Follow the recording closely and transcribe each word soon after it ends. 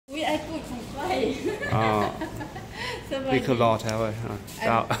อุ้ยไอ้กุดของไฟนี่คือรอแท้เลยเ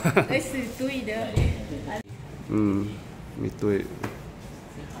จ้าไอ้สื่อตุ้ยเด้อมีตุ้ย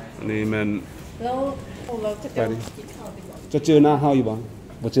นี่มันเราจะกินข้าวไปก่อนจะเจอหน้าเขาอยู่บ้าง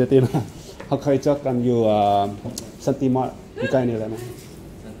บ่เจอตีนะเขาเคยเจอกันอยู่สันติมาร์อยู่ใกล้นี่แหละนะ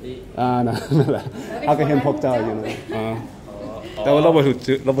นั่นแหละเขาก็เห็นพวกเจ้าอยู่นะแต่ว่าเราบ่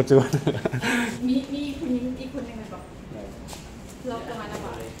เจอมีคนนี้อีกคนนึงบอกเราจะมาแล้วบ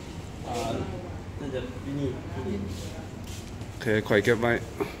อกน่าจะนี่โอเคคอยเก็บไว้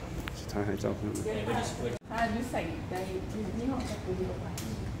สุดท้ายให้เจ้าขึ้นถ้าดูใส่ใจนี่ห้องจะปูลงไป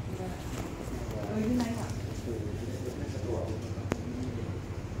ที่ไหนค่ะ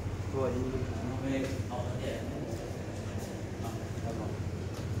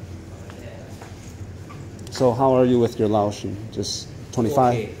So how are you with your Laotian? Just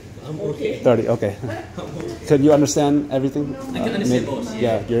 25? Okay. I'm okay. 30, okay. Can you understand everything? I can understand both.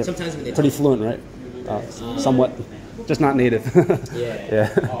 Yeah, you're pretty fluent, right? Somewhat. Just not native. Yeah.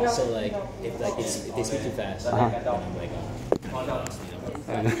 So like, if they speak too fast, then I'm like,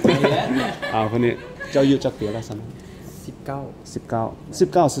 คนนี้เจ้าอายุจักปีแล้วสัน19สิ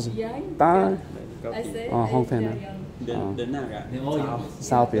ตาห้องแฟนนะเดินหน้ากัน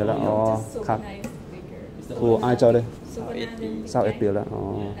20 ปีแล้วครับครูอายเจ้าเลย21 ปีแล้ว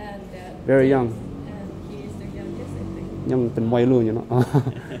very young ยังเป็นวัยรุ่นอยู่เนาะ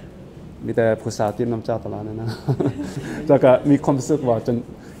มีแต่ผู้สาวติดน้ำเจ้าตลอดนะแล้วก็มีความรู้สึกว่าจน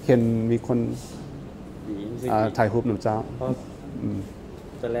เห็นมีคนถ่ายรูปน้ำเจ้า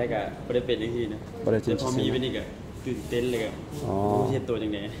ตอนแรกอะไม่ได้เป็นอย่างที่นะแต่พอมีเป็นอีกอะตื่นเต้นเลยอะไม่ใช่ตัวอย่า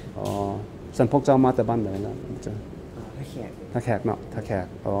งไหนสันพกเจ้ามาแต่บ้านไหนแล้วท่าแขกเนาะท่าแขก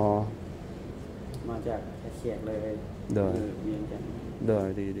มาจากท่าแขกเลยเดิน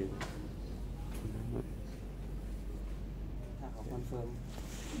ดีถ้าเขาคอนเฟิร์ม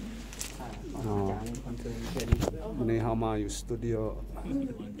วันนี้เขามาอยู่สตูดิโอ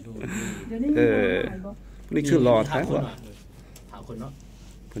นี่คือรอแท้ว่ะถามคนเนาะ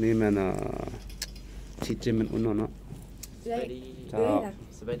วันนี้มันที่จิมมันอุ่นเนาะ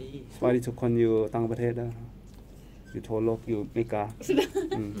สบายดีทุกคนอยู่ต่างประเทศนะอยู่ทั่วโลกอยู่อเมริกา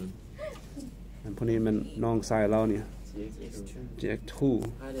พวกนี้มันน้องชายเราเนี่ย G2X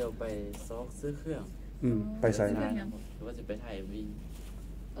ถ้าเดี๋ยวไปซอกซื้อเครื่องไปใส่หรือว่าจะไปถ่ายวิ่ง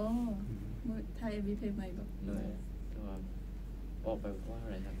ไทยมีเพลงใหม่ป่ะเลยออกไปว่าอะ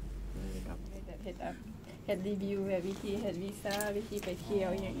ไรครับเลยครับเห็นรีวิวแบบวิธีเห็นวีซ่าวิธีไปเที่ยว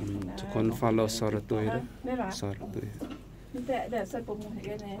อย่างนี้นะทุกคน follow สารตุยนะสารตุยมีแต่แบบใส่โปรโมทให้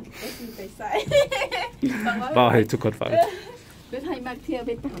กันนะก็คือไปใส่บอกให้ทุกคนฟังไปไทยมาเที่ยวไ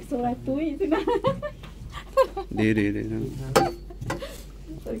ปตากสารตุยใช่ไหมดีนะ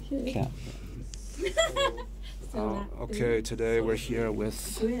โอเค Okay, today we're here with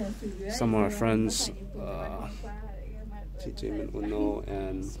some of our friends, TJ and Uno,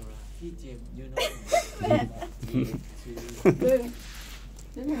 and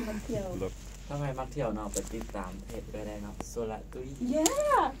look. ทำไมมักเที่ยวเนาะไปติดตามเพจก็ได้เนาะโซลาตุย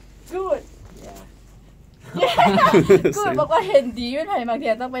Yeah good good บอกว่าเห็นดีไม่ไทยมักเที่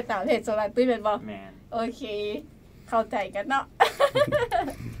ยวต้องไปตามเพจโซลาตุยเป็นบ่โอเคเข้าใจกันเนาะ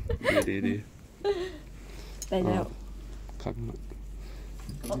ดีได้แล้วครับ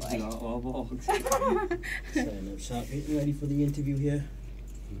Ready for the interview here?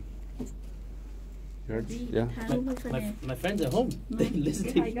 Yeah. My friends at home. They listen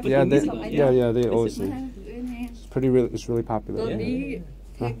to me. Yeah. They always do. It's really popular.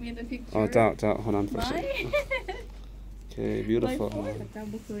 Take me the picture. Hold on for a second. Okay, beautiful. เจ้า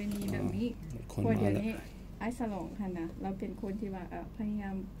บุคคลนี้แบบนี้คนเดียวนี้ไอ้สลองค่ะนะเราเป็นคนที่ว่าพยายา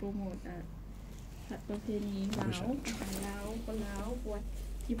มโปรโมทประเพณีลาวคนลาวปวด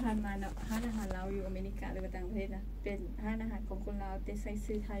ที่ผ่านมาเนาะร้านอาหารลาวอยู่อเมริกาหรือต่างประเทศนะเป็นร้านอาหารของคนลาวแต่ใส่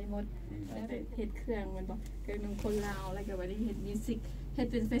ซื้อไทยหมดแล้วเฮ็ดเครื่องมันบอกเกิดหนึ่งคนลาวอะไรกับวันนี้เฮ็ดมิวสิกเฮ็ด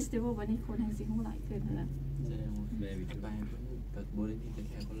เป็นเฟสติวัลวันนี้คนแห่งสิ่งของหลายเกินนะแบบไปกับโบลินี่จะแ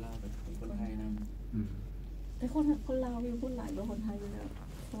ค่คนลาวกับคนไทยนะแต่คนลาวมีคนหลายกว่าคนไทยอยู่แล้ว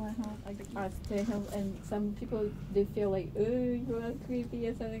เพราะว่าเขาthey have and some people they feel like you are creepy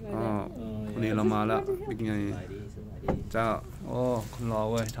or something like that วันนี้เรามาแล้วเป็นไงเจ้าคนรอ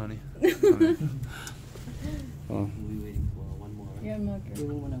เว้ยเท่านี้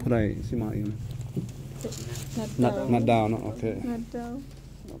ผู้ใดสิมาอีกนัดดาวเนาะโอเค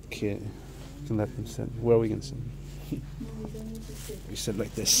can let him sit where we can sit we sit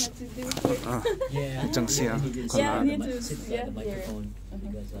like this จังเสียคนละ sit by the microphone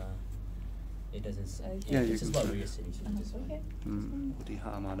because it doesn't this is what we're sittingผู้ที่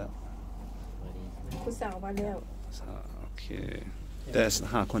5มาแล้วผู้สาวมาแล้วโอเค There's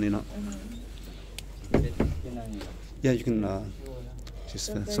 5 คนนี่เนาะ Yeah you can just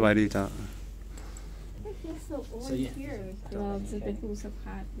Sabaidee จ้า So all here เราจะเป็นผู้สัมภ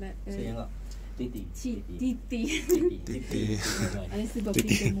าษณ์และตีอันนี้คือบอกตี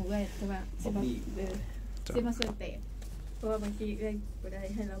เป็นหมู่เลยแต่ว่าจะมาส่วนเตะเพราะว่าบางทีเรื่องไม่ได้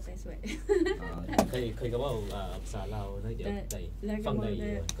ให้เราไปสวยเคยก็ว่าภาษาเราเดี๋ยวได้ฟังได้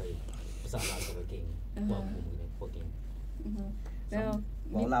เคยภาษาเราก็เก่งว่าพวกเก่งแล้ว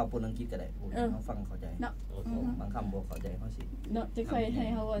บอกเราพูดอังกฤษก็ได้เขาฟังเข้าใจเนาะบางคำบอกเข้าใจเขาสิเนาะจะค่อยให้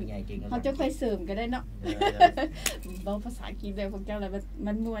เขาจะค่อยเสริมก็ได้เนาะบอกภาษาอังกฤษเลยพวกเจ้าอะไร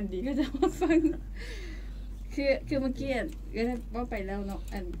มันม่วนดีก็จะมาฟังคือเมื่อกี้ก็ได้ว่าไปแล้วเนาะ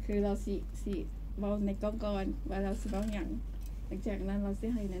อันคือเราสิเบาในกล้องก่อนว่าเราสิเบาอย่างหลังจากนั้นเราสิ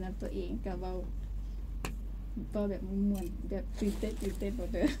ให้แนะนำตัวเองกับเบาแบบม่วนแบบตื่นเต้นหมด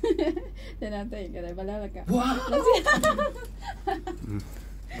เลยแนะนำตัวเองกันเลยมาแล้วก็แล้วสิ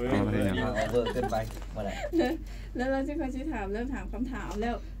เกินไปมาแล้วเราจะค่อยถามเริ่มถามคำถามแล้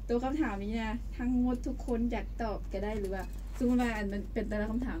วตัวคำถามนี้นะทั้งหมดทุกคนอยากตอบก็ได้หรือว่าสมมติว่ามันเป็นแต่ละ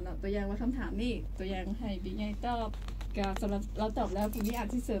คำถามเนาะตัวอย่างว่าคำถามนี่ตัวอย่างให้บิ๊กไงตอบกับสำหรับเราตอบแล้วพรุ่งนี้อาจ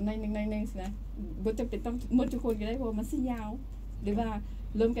จะเสริมในหนึ่งนะบทจะเป็นต้องหมดทุกคนก็ได้เพราะมันสิยาวหรือว่า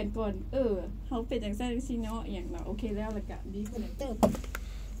เริ่มกันก่อนเขาเป็นอย่างไงสิเนาะอย่างเนาะโอเคแล้วละกันดีคนเติม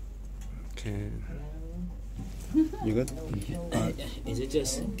Okay You good? Is it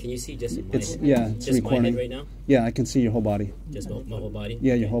just? Can you see just? It's recording. My head right now? Yeah, I can see your whole body. Just my whole body?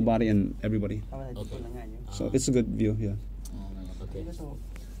 Yeah, your whole body and everybody. Okay. So it's a good view. Yeah. Okay. I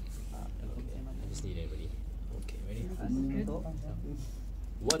just need everybody. Okay, ready?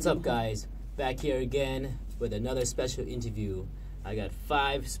 What's up, guys? Back here again with another special interview. I got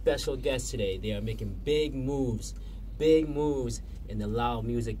 5 special guests today. They are making big moves in the Lao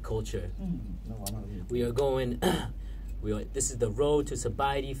music culture. We are going, this is the road to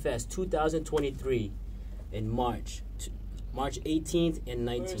Sabaidee Fest 2023 in March 18th and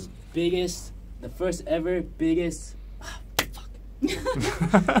 19th. The first ever biggest.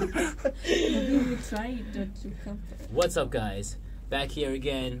 What's up, guys? Back here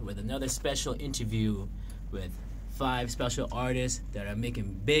again with another special interview with 5 special artists that are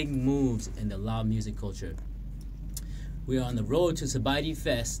making big moves in the Lao music culture. We are on the road to Sabaidee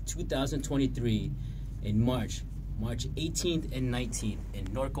Fest 2023 in March 18th and 19th in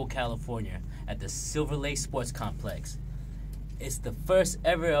Norco, California at the Silver Lake Sports Complex. It's the first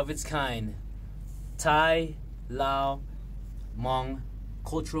ever of its kind Thai, Lao, Hmong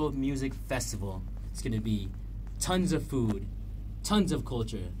cultural music festival. It's going to be tons of food, tons of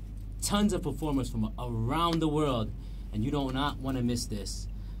culture, tons of performers from around the world, and you do not want to miss this.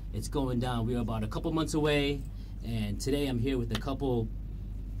 It's going down. We are about a couple months away. And today I'm here with a couple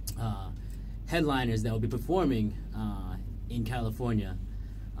headliners that will be performing in California.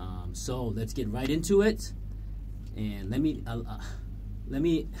 So let's get right into it. And let me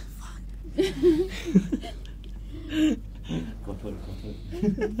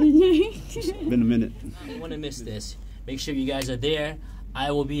It's been a minute. I don't want to miss this. Make sure you guys are there. I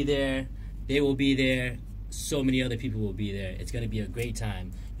will be there. They will be there. So many other people will be there. It's going to be a great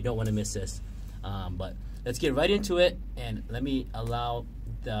time. You don't want to miss this. But let's get right into it, and let me allow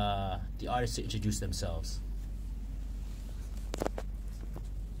the artists to introduce themselves.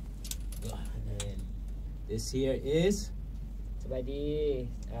 And this here is Sabaidee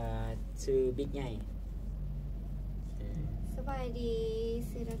to Big Nhai. Sabaidee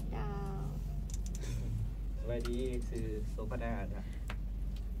to Nutdao. Sabaidee to Sophana.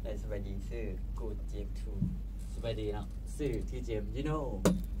 Sabaidee to G2X. Sabaidee now. Sir, TJ, you know.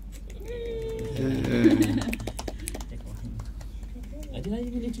 Did I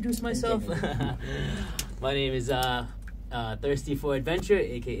even introduce myself? My name is Thirsty for Adventure,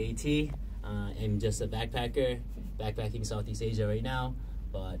 aka T. I'm just a backpacker, backpacking Southeast Asia right now,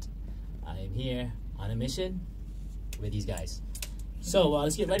 but I am here on a mission with these guys. So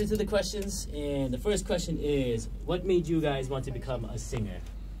let's get right into the questions. And the first question is, what made you guys want to become a singer?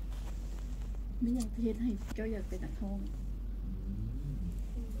 ไม่อยากเฮ็ดให้เจ้าอยากเป็นนักร้อง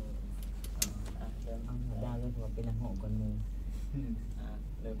ดาวเริ่มหัวเป็นนักหอก่อนมือ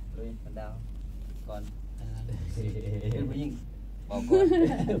เริ่มลุยมันดาวก่อนผู้หญิงบอกก่อน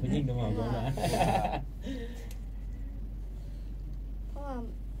ผู้หญิงต้องบอกก่อนนะเพราะว่า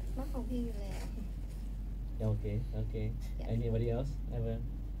มักของพี่อยู่แล้ว Okay. Anybody else? Ever?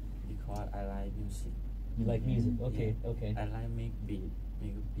 Because I like music. You like music? Okay. I like make a beat.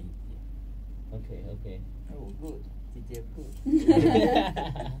 Okay. Oh, good. DJ good.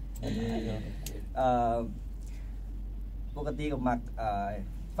 ปกติก็มัก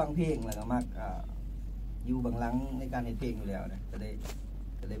ฟังเพลงแล้วก็มัก อยู่บางหลังในการเฮ็ดเพลงอยู่แล้วนะก็เล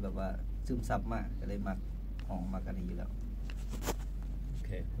ยแบบว่าซึมซับมากก็เลยมักห้องมักกันนี้อยู่แล้ว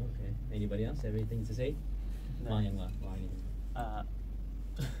Okay. Anybody else? Everything to say? มายังวะมายัง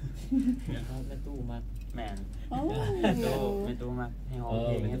ในตู้มักแม่น Oh. ในตู้มักให้ห้องเ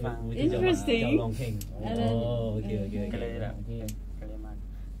พลงให้ฟัง Interesting. ลองเพลงโอเค ก็เลยแบบก็เลยมัก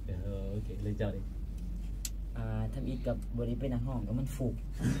โอเคเลยเจ้าดิ ทำอีกกับบริเป็นนักห้องก็มันฟุก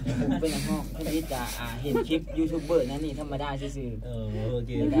เป็นนักห้องทำอีกกับเห็นคลิปยูทูบเบอร์นั่นนี่ธรรมดาซื่อโอเ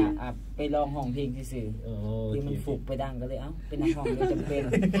คไปลองห้องเพลงซื่อคือมันฟุกไปดังก็เลยเป็นนักห้องเลยจำเป็น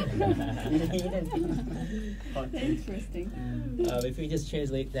Interesting. If we just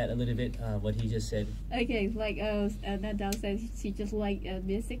translate that a little bit, what he just said. Okay, like Nutdao said, she just like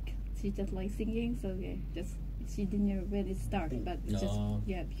music. She just like singing. So yeah, just she didn't really start, but it's just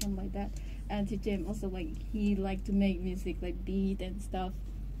become like that. And to Jim also like he liked to make music like beat and stuff.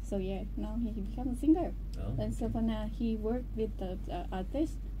 So yeah, now he become a singer. And Sophana he worked with the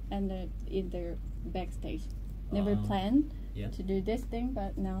artists and in their backstage. Never planned to do this thing,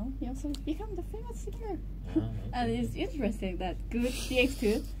 but now he also become the famous singer. And it's interesting that good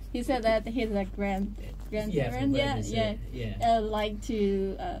G2X. He said that his grandparent,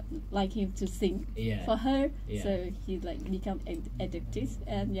 like him to sing for her. So he like become addicted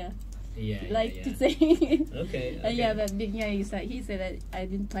and to sing. Okay. But Big Yang he said that I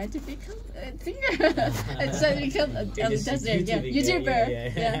didn't plan to become a singer. And so become a YouTuber.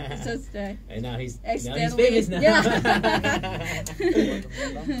 And now he's accidentally famous now.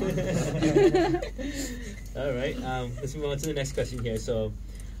 All right. Let's move on to the next question here. So,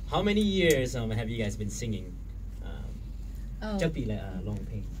 how many years have you guys been singing? จะปีละร้องเ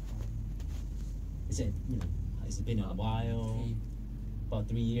พลง Is it has it been a while? About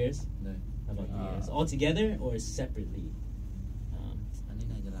 3 years? No. About 3 years. All together or separately? อันนี้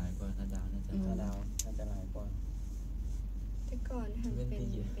น่าจะหลายกว่านาดาวน่าจะหลายกว่า แต่ก่อนทำเ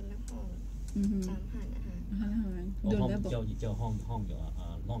ป็นนักห้องตามหันอาหาร ห้องเจ้าห้องอยู่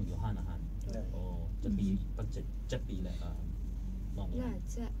ร้องอยู่ห้านอาหารโอ้จะปีแหละร้องอยู่ น่า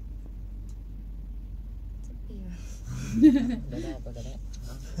จะปีได้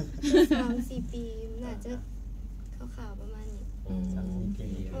3-4 ปีน่าจะข่าวประมาณนี้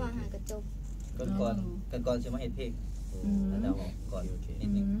เพราะว่าหากระจกก่อนจะมาเฮ็ดเพลงนาดาวก่อนนิ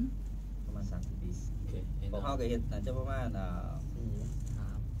ดนึงประมาณ3-4 ปีพอเข้าก็เฮ็ดน่าจะประมาณ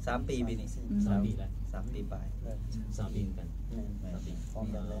3 ปีปีนี้3 ปีแล้ว3 ปีไป3 ปีกันพร้อม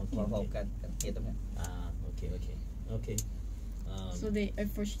กันเฮ็ดตรงนี้Okay. So they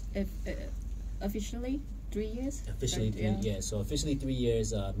officially 3 years? Officially 3 years. So officially 3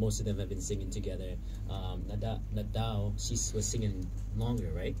 years. Most of them have been singing together. Nutdao, she was singing longer,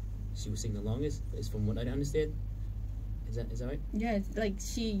 right? She was singing the longest, is from what I understand. Is that right? Yeah, like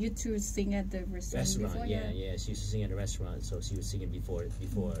she used to sing at the restaurant before, yeah. She used to sing at a restaurant, so she was singing before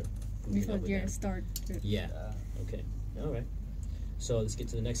your start. Yeah. Okay. All right. So let's get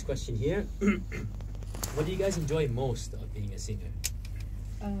to the next question here. What do you guys enjoy most of being a singer?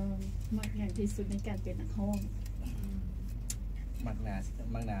 มักอย่างที่สุดในการเป็นนักร้อง มักหน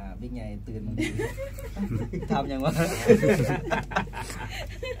าบิ๊กใหญ่ตื่นบางทีทำยังวะ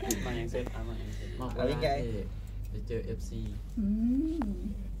มาอย่างเซฟมักบิ๊กใหญ่ไปเจอ FC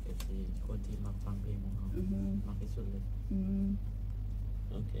คนที่มาฟังเพลงของเขามักที่สุดเลย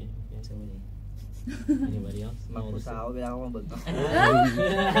Okay. Anybody else? มักผู้สาวเวลาเขามาเบิ่ง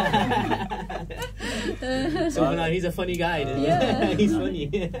So now he's a funny guy. He's funny.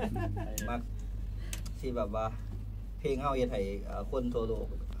 มักที่แบบว่าเพลงเฮาเฮ็ดให้คนทั่วโลก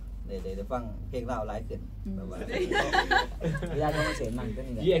ได้ฟังเพลงลาวหลายขึ้นแบบว่าเวลาเขาเสียงมันก็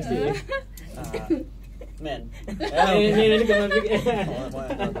นี่แหละ G2X แม่นนี่ก็มัน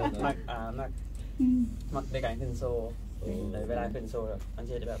มักในการขึ้นโซในเวลาขึ้นโซแบบอันเ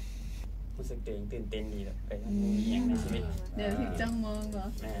ช่นแบบรู้สึกตื่นเต้นดีแบบไปมีอย่างในชีวิตเดี๋ยวถึงจังมองเหรอ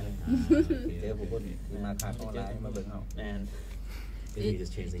แม่นเดี๋ยวผู้คนมาขายออนไลน์มาเบิ่งเฮาแม่น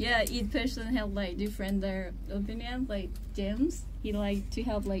each person have like different their opinions. Like James, he like to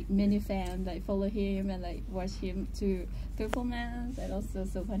have like many fans like follow him and like watch him to performance. And also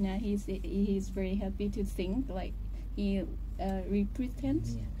Sophana, he's very happy to sing. Like he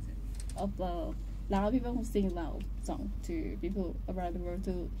represents of a lot of people who sing loud song to people around the world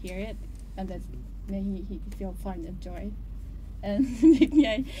to hear it, and that's made he feel fun and joy. And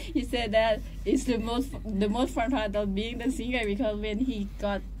he said that it's the most fun part of being the singer because when he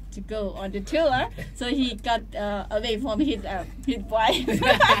got to go on the tour, so he got away from his wife,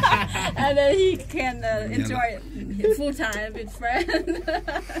 and then he can enjoy full time with friends.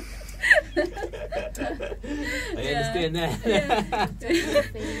 I understand that.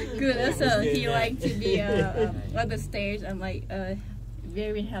 Good. Also, he like to be on the stage. I'm like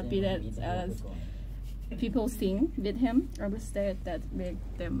very happy that people sing with him on the stage. That make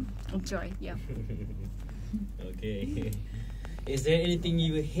them enjoy. Yeah. Okay. Is there anything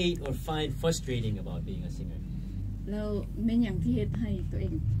you hate or find frustrating about being a singer? แล้วแม่นอย่างที่เฮ็ดให้ตัวเอ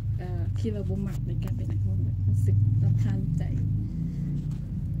งที่เราบ่มักในการเป็นนักร้องแบบรู้สึกรำคาญใจ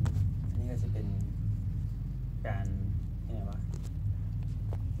อันนี้ก็จะเป็นการยังไงวะ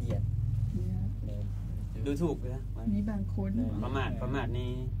เหยียดดูถูกเลยนะ มีบางคน ประมาทใน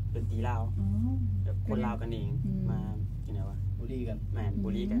ดนตรีลาวแบบคนลาวกันเองมายังไงวะ บูลลี่กัน แมนบู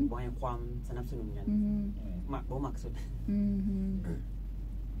ลลี่กันบ่ให้ความสนับสนุนกันมักบ่มักสุด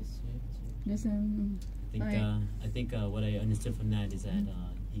I think what I understood from that is that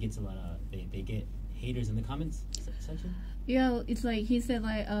he gets a lot of they get haters in the comments section. Yeah, it's like he said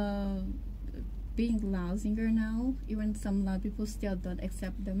like being loud singer now, even some loud people still don't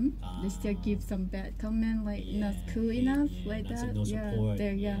accept them. They still give some bad comment like not cool enough like that. No support.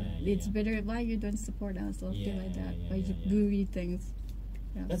 It's better why you don't support us or something like that. Why you bully things.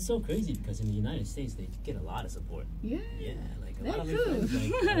 Yeah. That's so crazy because in the United States they get a lot of support. Yeah. Like a That's lot of my cool. friends,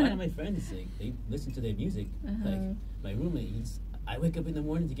 like a lot of my friends, like they listen to their music. Like my roommate, I wake up in the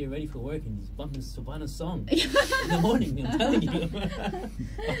morning to get ready for work and he's bumping Sophana's song in the morning. I'm telling you,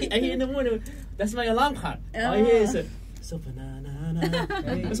 I hear in the morning. That's my alarm clock. All I hear is Sophana.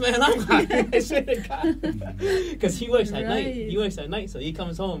 That's my alarm clock. I swear to God. Because he works at night. He works at night, so he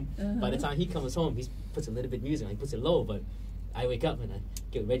comes home. By the time he comes home, he puts a little bit of music. He puts it low, but I wake up and I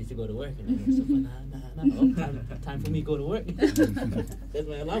get ready to go to work and I hear Sophana. Time for me to go to work. That's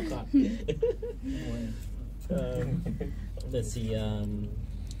my alarm clock. Let's see.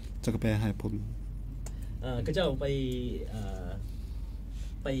 จะก็แปลให้ผม ก็จะไ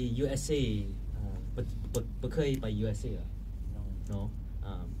ป USA บ่เคยไป USA เหรอ No.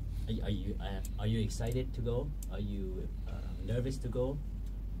 Are you excited to go? Are you nervous to go?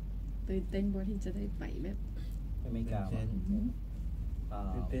 ตื่นเต้นบ่ที่จะได้ไปแบบ อเมริกา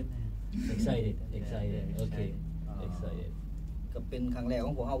Excited. Okay. Excited. ก็เป็นครั้งแรกข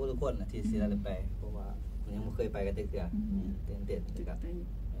องพวกเฮาทุกคนที่สิได้ไปเพราะว่ายังบ่เคยไปกันเทื่อตื่นเต้นครับ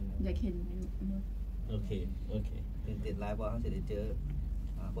อยากเห็น Okay. ตื่นเต้นหลายเพราะเฮาสิได้เจอ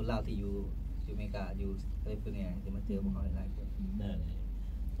คนลาวที่อยู่อเมริกาอยู่แคลิฟอร์เนียสิมาเจอพวกเฮาหลายคน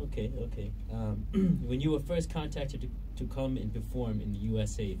Okay. When you were first contacted to come and perform in the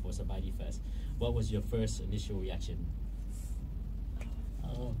USA for Sabaidee Fest, what was your first initial reaction?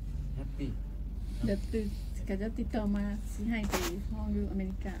 happy เดี๋ยวก็จะติดต่อมาสิให้ไปห้องอยู่อเม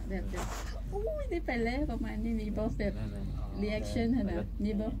ริกาแบบโอ้ยได้ไปแล้วประมาณนี้มีบอสแบบ reaction หั่นน่ะ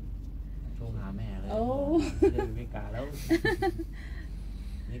มีบ่ โทรหาแม่เลย โอ้ เล่นอเมริกาแล้ว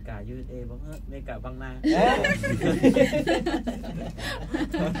อเมริกา USA บ้างเฮ้ยอเมริกาบางนา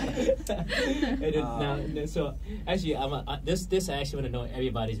So actually, this I actually want to know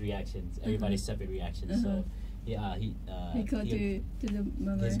everybody's reactions, everybody's separate reactions. So yeah, he called to the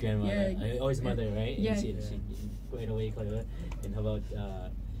mother. His grandmother, or his mother, right? Yeah. She right away called her. And how about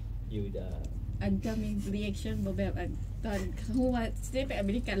you? อันจะมี reaction บ่แบบอันตอนฮู้ว่าสิได้ไปอเม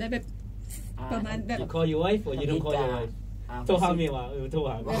ริกาแล้วแบบประมาณแบบ You call your wife or you don't call your wife? โทรหาเมียว่ะโทร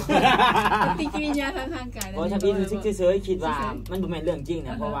หา ปฏิกิริยาทางกาย เพราะถ้าพี่รู้สึกเฉยๆคิดว่ามันบ่แม่นเรื่องจริงน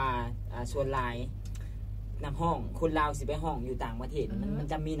ะเพราะว่าส่วนหลายนักห้องคนลาวสิไปห้องอยู่ต่างประเทศมัน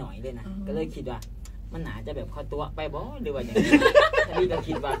จะมีหน่อยเลยนะก็เลยคิดว่ามันน่าจะแบบเขาตัวไปบ่หรือว่าอย่างนี้ถ้าพี่ก็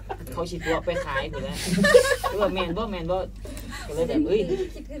คิดว่าเขาสิตัวไปขายพุ่นแหละหรือว่าแม่นบ่ก็เลยแบบ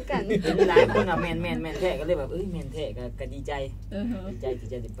คิดคือกัน เป็นหลายคนแม่นแท้ก็เลยแบบแม่นแท้ก็ดีใจที่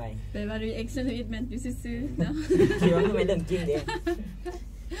จะได้ไป แต่ว่า reaction ที่มันอยู่ซื่อๆเนาะ คิดว่ามันเป็นเรื่องจริงเด้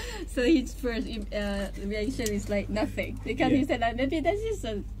So his first reaction is like nothing because he said like maybe this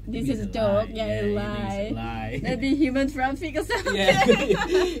is a joke, a lie, maybe human traffic or something.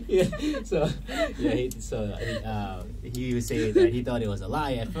 He was saying that he thought it was a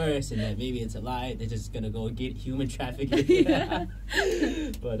lie at first, and that maybe it's a lie. They're just gonna go get human trafficking.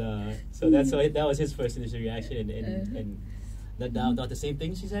 But so that was his first initial reaction, and Nutdao thought the same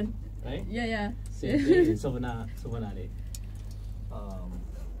thing. She said, right? Yeah. Same thing. Sophana.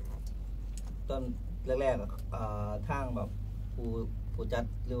 ตอนแรกๆทางแบบผู้จัด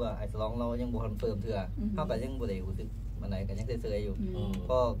หรือว่าไอ้สลองเรายังบ่คอนเฟิร์มเทื่อเฮาก็ยังบ่ได้รู้สึกมันไหนก็ยังเฉยๆอยู่พ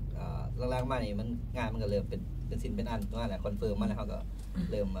อหลังๆมานี่มันงานมันก็เริ่มเป็นสิ้นเป็นอันว่าแหละคอนเฟิร์มมาแล้วเฮาก็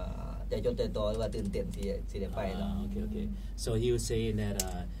เริ่มใจจดใจจ่อหรือว่าตื่นเต้นสิได้ไปแล้ว Okay. So he was saying that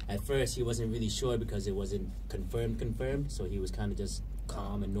at first he wasn't really sure because it wasn't confirmed, so he was kind of just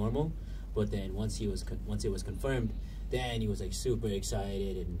calm and normal. but then once it was confirmed, then he was like super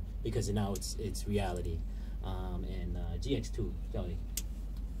excited, and because now it's reality. And GX2 เจ้าเลย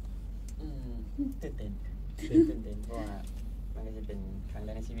ตื่นเต้นเพราะว่ามันก็จะเป็นครั้งแร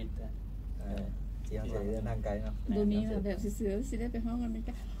กในชีวิตที่เราจะเดินทางไกลเนาะบ่มีแบบซื่อๆสิได้ไปห้องกันมั้ย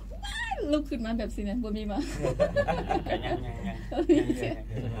จ๊ะลุกขึ้นมาแบบสินะบ่มีมายัง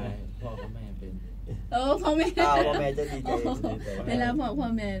พ่อกับแม่เป็นพ่อแม่จะดีใจเวลาพ่อ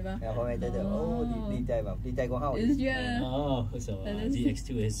แม่ป่ะพ่อแม่จะดีใจแบบดีใจกว่าเฮาso GX2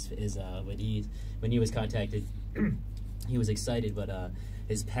 is when he was contacted he was excited, but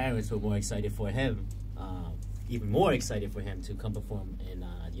his parents were more excited for him, even more excited for him to come perform in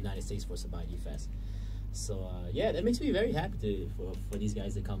the United States for Sabaidee Fest. So yeah, that makes me very happy for these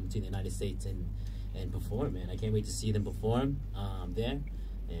guys to come to the United States and perform, man. I can't wait to see them perform there,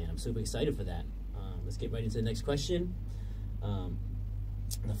 and I'm super excited for that. Let's get right into the next question.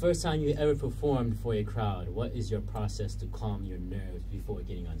 The first time you ever performed for a crowd, what is your process to calm your nerves before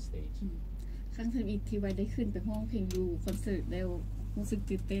getting on stage? ครั้งที่ว่าได้ขึ้นไปห้องเพลงดูคอนเสิร์ตแล้วรู้สึก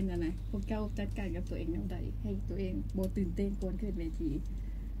ตื่นเต้นนะพวกเจ้าจัดการกับตัวเองยังไงให้ตัวเองบ่ตื่นเต้นก่อนขึ้นเวที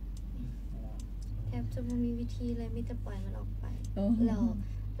แทบจะบ่มีวิธีเลยมีแต่ปล่อยมันออกไปแล้ว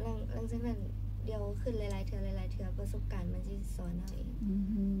หลังจากนั้นเดี๋ยวขึ้นหลายๆเทื่อประสบการณ์มันสิสอนเอาเอง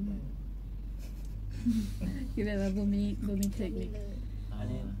คือแบบว่าบ่มีเทคนิคอัน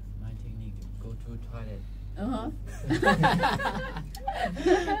นี้ my technique go to toilet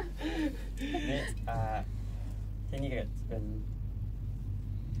เทคนิคเป็น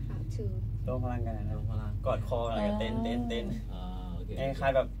how to ลงพลังกันนะกอดคอแล้วก็เต้นคล้า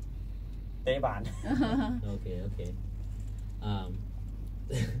ยแบบเตะบานokay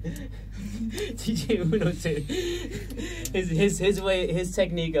TJ Uno said his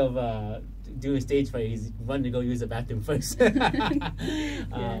technique of doing stage fright, he's running to go use the bathroom first.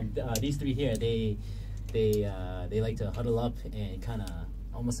 These three here, they like to huddle up and kind of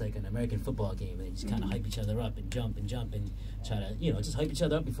almost like an American football game, and just kind of hype each other up and jump and try to just hype each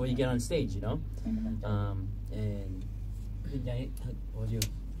other up before you get on stage, and what do you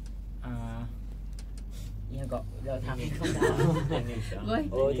เนี่ยก็เราทำให้เขาได้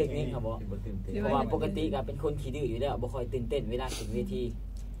เทคนิคครับเพราะว่าปกติก็เป็นคนขี้ดื้ออยู่แล้วบ่ค่อยตื่นเต้นเวลาขึ้นเวที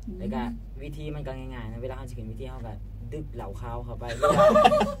แล้วก็วิธีมันก็ง่ายๆนะเวลาเขาจะขึ้นเวทีเขาก็ดึกเหล้าขาวเข้าไป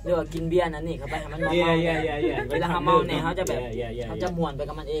หรือว่ากินเบียร์นั่นนี่เข้าไปให้มันเมาเวลาเขาเมาเนี่ยเขาจะแบบเขาจะม่วนไป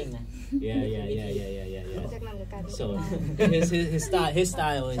กับมันเองนะ so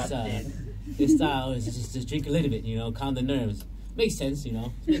his style is just drink a little bit, calm the nerves. Makes sense,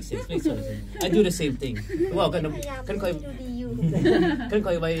 makes sense. I do the same thing. ว่ากันค่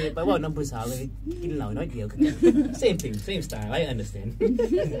อยไปว่าน้ำผู้สาวเลยกินเหล้าน้อยเดียว Same thing, same style. I understand.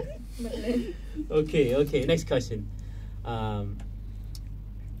 Okay. Next question.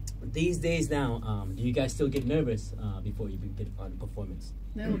 These days now, do you guys still get nervous before you get on performance?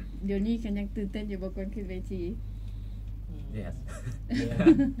 แล้วเดี๋ยวนี้กันยังตื่นเต้นอยู่บนขึ้นเวที Yes.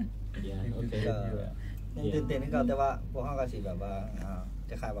 Yeah. Okay. ตื่นเต้นกันแต่ว่าพวกเขาก็สิแบบว่า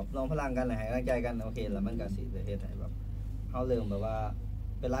จะขายแบบลองพลังกันให้กำลังใจกันโอเคแล้วมันก็สิเฮ็ดให้แบบเขาเริ่มแบบว่า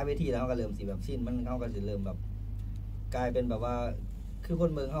เป็นไลฟ์เวทีแล้วเขาก็เริ่มสิแบบสิ้นมันเขาก็สิเริ่มแบบกลายเป็นแบบว่าคือค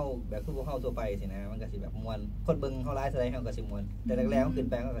นเบิ่งเขาแบบคือพวกเขาทั่วไปสินะมันก็สิแบบม่วนคนเบิ่งเขาไลฟ์แสดงเขาก็สิม่วนแต่แรกๆเขาขึ้น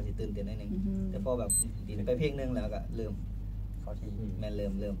ไปเขาก็สิตื่นเต้นนิดนึงแต่พอแบบดีไปเพลงนึงแล้วก็เริ่มเข้าที่แม่นเ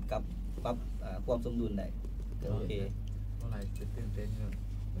ริ่มกลับปรับความสมดุลได้โอเคเมื่อไหร่จะตื่นเต้น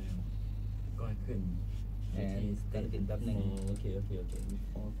ก่อนขึ้นOkay.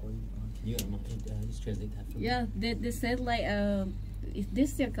 You just translate that for me. Yeah, they said like they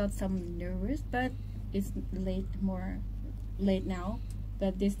still got some nervous, but it's late now.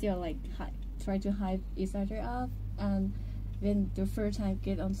 But they still like try to hype each other up, and when the first time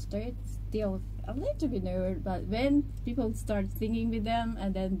get on stage, still a little bit nervous. But when people start singing with them,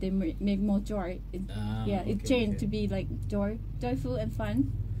 and then they make more joy. It changed to be like joyful and fun.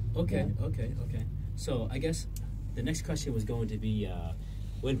 Okay. So I guess the next question was going to be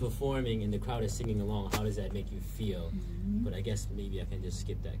when performing and the crowd is singing along, how does that make you feel? But I guess maybe I can just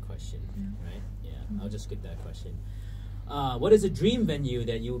skip that question, right? Yeah, I'll just skip that question. What is a dream venue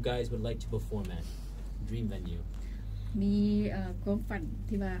that you guys would like to perform at? Dream venue. มีความฝัน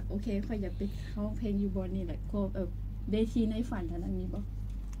ที่ว่าโอเคค่อยอยากไปร้องเพลงอยู่บนนี่แหละก็เวทีในฝันท่านั้นมีบ่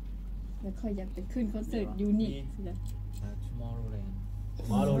แล้วค่อยอยากไปขึ้นคอนเสิร์ตอยู่นี่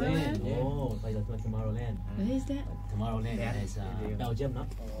Tomorrowland. Oh, like Tomorrowland. Where is that? Tomorrowland is Belgium, no?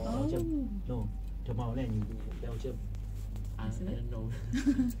 Belgium. No, Tomorrowland, Belgium. I don't know.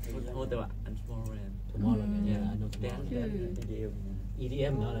 Tomorrowland. Tomorrowland. Yeah, I know Tomorrowland.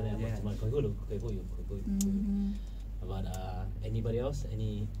 EDM, none of that. เคยพูดอยู่ About anybody else?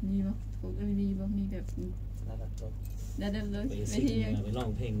 Any มีบ่โอ้ก็มีบ่มีแบบ ระดับโลก ระดับเลย ไป ไม่ ซิ่ง ใช่ ไปร้อง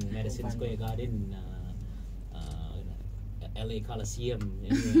เพลง Madison Square Garden LA Coliseum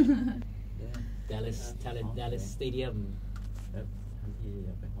Dallas Stadium แบบทันทีอย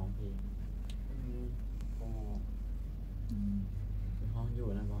ากไปห้องเพลงก็ไปห้องอยู่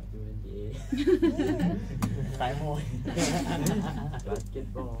นะบอกอยู่ NBA สายมวย บาสเกต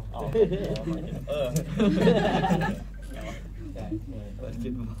บอล ใช่คิ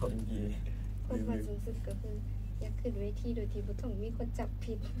ดว่า NBA ความฝันสูงสุดก็คืออยากขึ้นเวทีโดยที่บ่ต้องมีคนจับ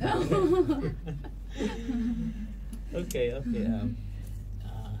ผิด Okay.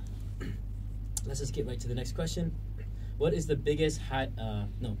 Let's just get right to the next question. What is the biggest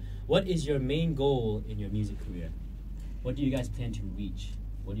what is your main goal in your music career? What do you guys plan to reach?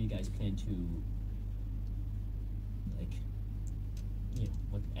 What do you guys plan to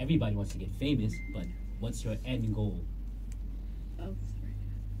what everybody wants to get famous, but what's your end goal?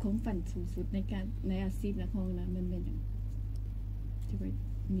 ความฝันสูงสุดในอาชีพนักร้องนะมันเป็นอย่างที่ว่า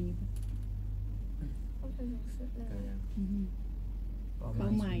มีบ่ ความฝันสูงสุดเลย เป้า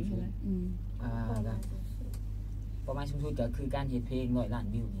หมายใช่ไหม เป้าหมายสูงสุดก็คือการเฮ็ดเพลง100 ล้าน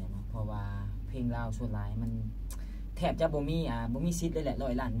วิวเนี่ยเนาะเพราะว่าเพลงลาวส่วนหลายมันแทบจะบ่มีสิทธิ์เลยแหละ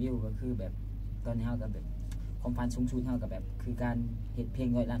100 ล้านวิวก็คือแบบตอนนี้เฮาก็แบบความฝันสูงสุดเฮาก็แบบคือการเฮ็ดเพลง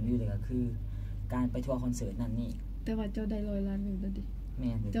100 ล้านวิวเลยก็คือการไปทัวร์คอนเสิร์ตนั่นนี่ แต่ว่าเจ้าได้100 ล้านวิวแล้วดิ แม่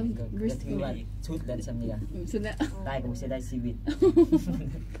นก็ถือว่าชุดแล้วซำนี้ก็ สุดแล้ว ได้ก็บ่สิได้ชีวิต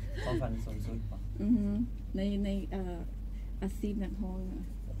ความฝันสูงสุด ในอาชีพนักร้องนะ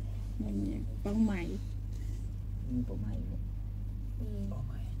มันมีเป้าหมาย มีเป้าหมายบ่ เ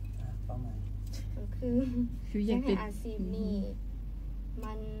ป้าหมายก็คืออยากให้อาชีพนี้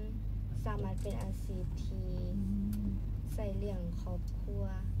มันสามารถเป็นอาชีพที่ใส่เลี้ยงครอบครัว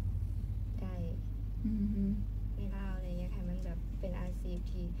ได้ในลาวอะไรอยากให้มันแบบเป็นอาชีพ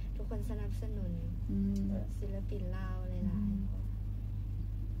ที่ทุกคนสนับสนุนศิลปินลาวหลายๆยัง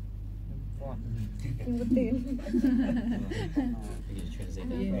บ่ตื่น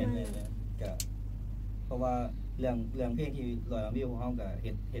ก็เพราะว่าเรื่องเพลงที่100 ล้านวิวของเฮาก็เ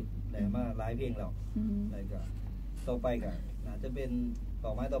ฮ็ดได้มาหลายเพลงแล้วแล้วก็ต่อไปก็น่าจะเป็นต่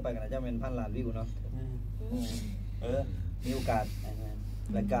อไม้ต่อไปก็น่าจะเป็น1,000 ล้านวิวเนาะมีโอกาส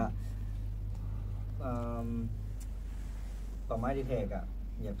แล้วก็ต่อไม้ที่แท้ก็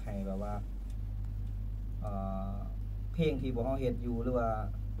อยากให้แบบว่าเพลงที่พวกเฮาเฮ็ดอยู่หรือว่า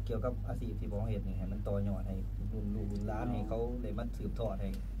เกี่ยวกับอาชีพที่พวกเฮาเฮ็ดนี่ให้มันต่อยอดให้รุ่นลูกรุ่นหลานให้เขาได้มาสืบทอดให้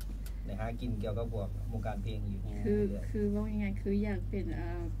ได้หากินเกี่ยวกับพวกวงการเพลงอยู่คือว่ายังไงคืออยากเป็น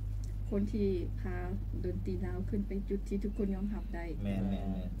คนที่พาดนตรีลาวขึ้นไปจุดที่ทุกคนยอมรับได้แม่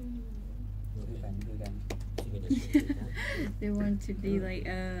นคือกัน They want to be like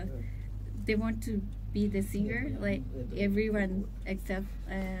they want to be the singer like everyone except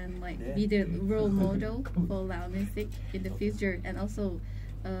and like be the role model for Lao music in the future and also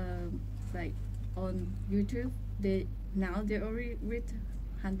like on YouTube they already reach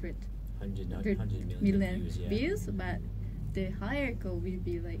 100 million views but the higher goal will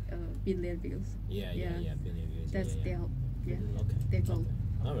be like billion views billion views that's their okay their goal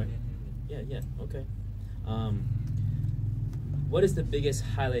all right okay what is the biggest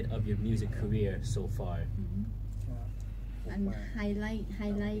highlight of your music career so far อันไฮไล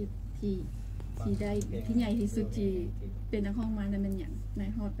ท์ที่ได้ที่ใหญ่ที่สุดที่เป็นนักร้องมานั้นมันอย่างใน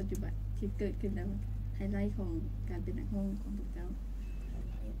ฮอดปัจจุบันที่เกิดขึ้นแล้วไฮไลท์ของการเป็นนักร้องของพวกเจ้า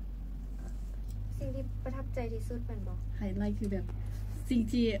สิ่งที่ประทับใจที่สุดเป็นบ่ไฮไลท์คือแบบสิ่ง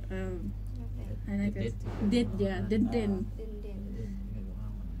ที่ไฮไลท์คือเด่นเด่นเป็น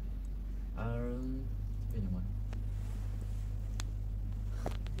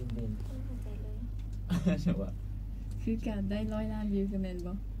ยังไงใช่ป่ะคือการได้100 ล้านวิวกันแม่น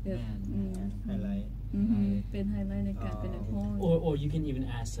บ่ไฮไลท์เป็นไฮไลท์ในการเป็นนักร้อง or you can even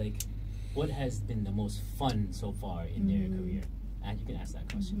ask like what has been the most fun so far in their career and you can ask that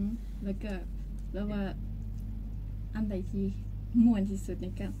question แล้วว่าอันใดที่ม่วนที่สุดใน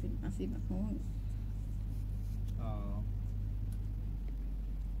การเป็นอาชีพนักร้อง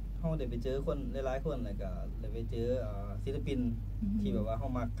เฮาได้ไปเจอคนหลายๆคนแล้วก็ได้ไปเจอศิลปินที่แบบว่าเฮา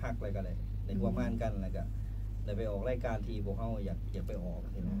มักคักอะไรก็ได้ได้ร่วมงานกันแล้วก็ได้ไปออกรายการที่พวกเฮาอยากไปออก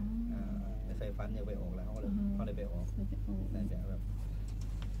ใช่มั้ยได้ใส่ฟันอยากไปออกแล้วเฮาได้ไปออกนั่นจะแบบ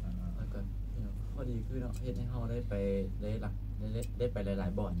แล้วก็ข้อดีคือเนาะเฮ็ดให้เฮาได้ไปได้ไปหลา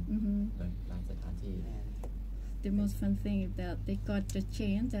ยๆบ่อนหลายสถานที่ The most fun thing is that they got the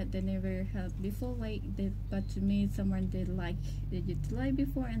chance that they never had before. Like they got to meet someone they used to like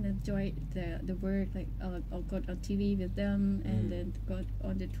before and enjoy the work. Like or got on TV with them and then got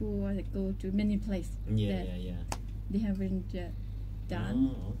on the tour. Like go to many places. Yeah. they haven't yet done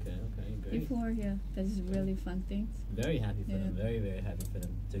okay, great. before. Yeah, that's really fun things. Very happy for them. Very happy for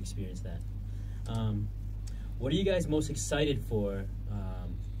them to experience that. What are you guys most excited for?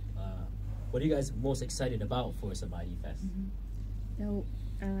 What are you guys most excited about for Sabaidee Fest? แล้ว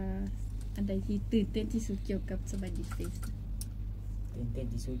อันใดที่ตื่นเต้นที่สุดเกี่ยวกับ Sabaidee Fest ตื่นเต้น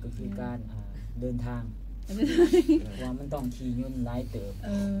ที่สุดก็คือการเดินทางว่ามันต้องขี่ยนต์หลายเติบ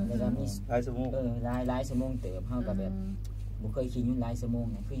แล้วก็มีหลายชั่วโมงหลายชั่วโมงเติบเฮาก็แบบบ่เคยขี่ยนต์หลายชั่วโมง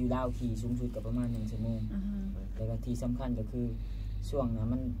เนี่ยคืออยู่ลาวขี่สูงสุดก็ประมาณ1ชั่วโมงแล้วก็ที่สำคัญก็คือช่วงนั้น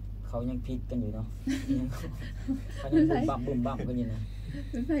มันเขายังพิดกันอยู่เนาะเขายังบุ่มบั่มกันอยู่นะ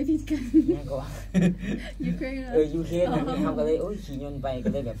เป็นไฟพิดกันนี่ก็ว่ายูเครนยูเครนเฮาก็เลยโอ้ยขี่ยนต์ไปก็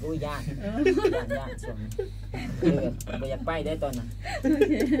เลยแบบยากช่วงนี้แบบบ่อยากไปได้ตอนนั้นโ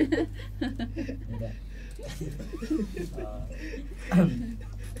อเค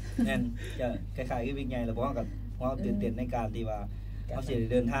นั่นจะคล้ายๆกับวิ่งใหญ่แล้วเพราะว่าตื่นเต้นในการที่ว่าเขาสิ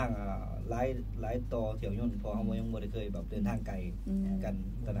เดินทางหลายต่อเที่ยวยนต์เพราะเขายังบ่ได้เคยแบบเดินทางไกลกัน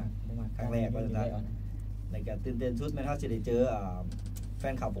ตอนนั้นครั้งแรกก็ได้ในการตื่นเต้นสุดแม่นเฮาสิได้เจอแฟ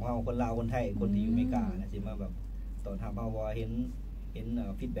นคลับของเฮาคนลาวคนไทยคนที่อยู่อเมริกานะสิมาแบบตอนทำเฮาว่าเห็น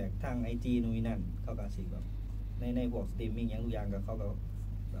ฟีดแบ็กทาง IG นู่นนี่นั่นเขาก็สิแบบในพวกสตรีมมิ่งอย่างทุกอย่างก็เขาก็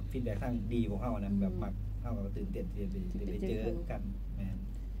แบบฟีดแบ็กทางดีของเฮานะแบบมักเฮาก็ตื่นเต้นที่จะไปเจอกันแม่น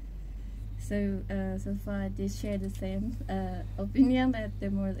So far they share the same opinion that the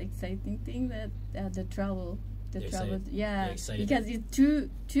more exciting thing that the travel, yeah, because it's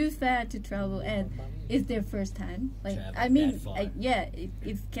too far to travel and it's their first time. Like I mean,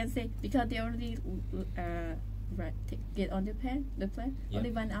 it can say because they already get on the plane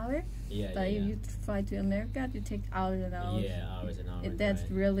only 1 hour. But if you fly to America, you take hours and hours. Yeah, hours and hours. That's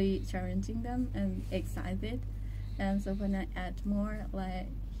really challenging them and excited. And so when I add more like.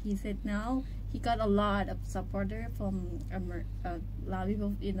 He said now he got a lot of supporter from a lot of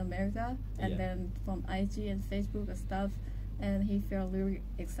people in America and then from IG and Facebook and stuff, and he felt really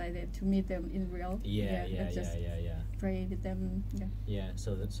excited to meet them in real. Pray with them. So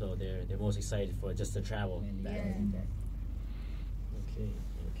they're most excited for just the travel. Okay.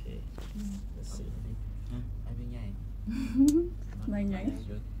 Let's see. เป็นไง ไม่ไง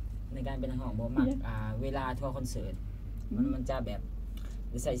ในการเป็นห้องบ่มักเวลาทัวร์คอนเสิร์ตมันจะแบบ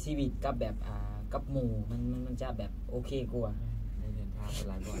ใส่ชีวิตกับแบบกับหมู่มันจะแบบโอเคกว่าได้เดินทางไป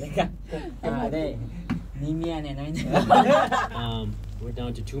หลายบ่อยได้มีเมียแน่นอน We're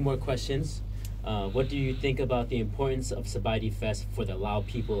down to 2 more questions. What do you think about the importance of Sabaidee Fest for the Lao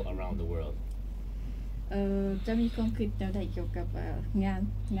people around the world? จะมีความคิดแนวใดเกี่ยวกับงา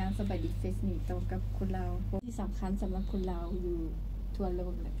น Sabaidee Fest นี้ต่อกับคนลาวที่สำคัญสำหรับคนลาวอยู่ทั่วโล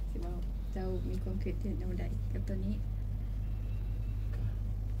กเลยที่ว่าเจ้ามีความคิดเห็นแนวใดกับตัวนี้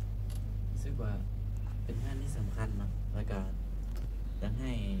รู้สึกว่าเป็นงานที่สำคัญมากแล้วก็อยากใ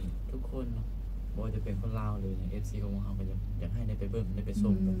ห้ทุกคนบ่ว่าจะเป็นคนลาวหรือ FC ของเราก็อยากให้ได้ไปเบิ่งได้ไปช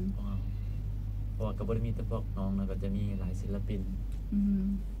มของเราเพราะว่าก็บ่ได้มีแต่พวกน้องแล้วก็จะมีหลายศิลปิน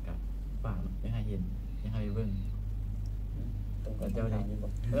ก็ฝากอยากให้เห็นอยากให้ไปเบิ่งตรงกับเจ้าได้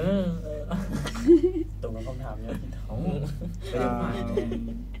ตรงกับคำถามเนี่ย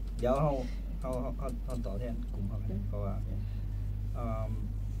เดี๋ยวเขาต่อแทนกลุ่มเขาเพราะว่า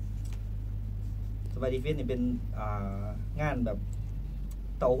Sabaidee Fest นี่เป็นงานแบบ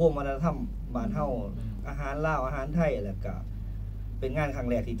เต่าโฮมวัฒนธรรมบ้านเฮาอาหารลาวอาหารไทยแล้วก็เป็นงานครั้ง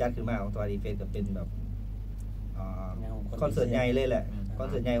แรกที่จัดขึ้นมาของ Sabaidee Fest ก็เป็นแบบคอนเสิร์ตใหญ่เลยแหละคอน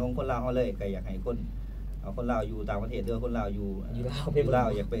เสิร์ตใหญ่ของคนลาวเฮาเลยก็อยากให้คนลาวอยู่ต่างประเทศหรือคนลาวอยู่ลาว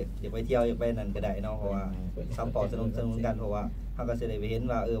อยากไปเที่ยวอยากไปนั่นก็ได้เนาะเพราะว่าซัพพอร์ตสนุนกันเพราะว่าเฮาก็สิได้ไปเห็น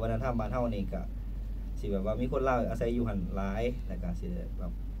ว่าวัฒนธรรมบ้านเฮานี่ก็สิแบบว่ามีคนลาวอาศัยอยู่หั่นหลายแล้วก็สิแบ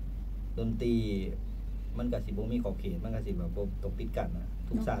บดนตรีมันก็สิบ่มีขอบเขตมันก็สิแบบบ่ตกปิดกันนะ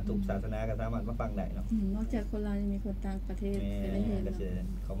ทุกศาสตร์ทุกศาสนาก็สามารถมาฟังได้เนาะนอกจากคนลาวยังมีคนต่างประเทศไปเห็นก็สิ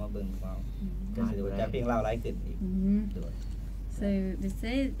เขามาเบิ่งเราก็สิจะเพลงลาวหลายขึ้นอีกด้วย So they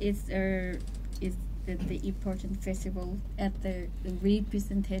say it's the important festival at the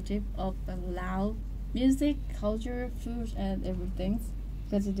representative of Lao music, culture, food and everything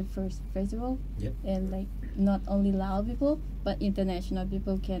because it's the first festival and like not only Lao people but international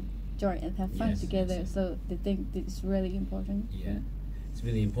people can join and have fun together. So they think it's really important. It's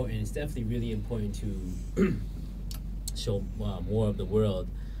really important. It's definitely really important to show more of the world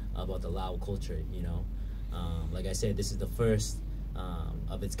about the Lao culture, you know. Like I said, this is the first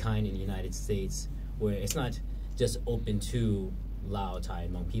of its kind in the United States where it's not just open to Lao Thai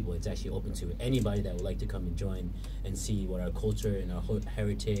Hmong people. It's actually open to anybody that would like to come and join and see what our culture and our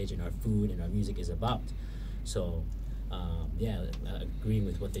heritage and our food and our music is about. So agreeing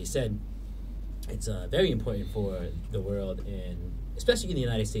with what they said, it's very important for the world, and especially in the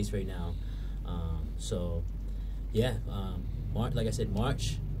United States right now. So, yeah, like I said,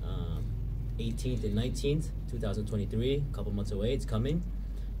 March 18th and 19th, 2023, a couple months away. It's coming.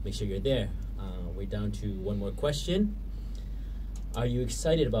 Make sure you're there. We're down to one more question. Are you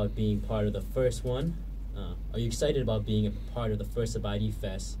excited about being part of the first one? Are you excited about being a part of the first Sabaidee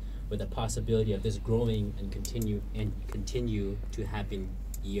Fest, with the possibility of this growing and continue to happen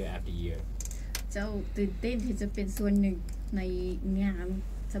year after year? เจ้าตื่นเต้นที่จะเป็นส่วนหนึ่งในงาน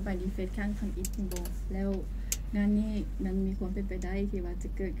Sabaidee Fest ครั้งทำอีกบ่แล้วงานนี้มันมีความเป็นไปได้ที่ว่าจะ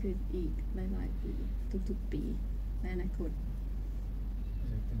เกิดขึ้นอีกหลายๆปีทุกๆปีในอนาคต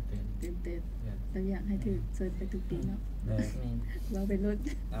ตื่นเต้นเราอยากให้ถือเชิญไปทุกปีเนาะเราเป็นรุ่น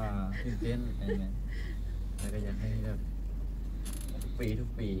ตื่นเต้นแล้วก็อยากให้แบบทุก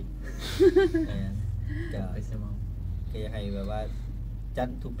ปีจะอยากให้แบบว่าจัด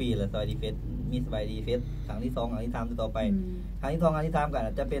ทุกปีเลยSabaidee Fest มีSabaidee Festครั้งที่2ครั้งที่3ต่อไปครั้งที่2ครั้งที่3ก็อ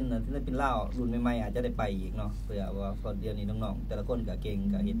าจจะเป็นศิลปินลาวรุ่นใหม่ๆอาจจะได้ไปอีกเนาะเพื่อว่าตอนเดียวนี้น้องๆแต่ละคนก็เก่ง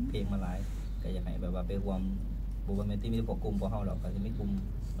ก็เฮ็ดเพลงมาหลายก็อยากให้แบบว่าไปรวมบ่ว่าแม่นที่มีพวกกลุ่มพวกเฮาหรอกก็สิมีกลุ่ม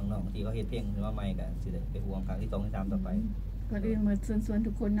น้องๆที่เขาเฮ็ดเพลงขึ้นมาใหม่ก็สิได้ไปรวมครั้งที่2ที่3ต่อไปก่อนอื่นมาชวน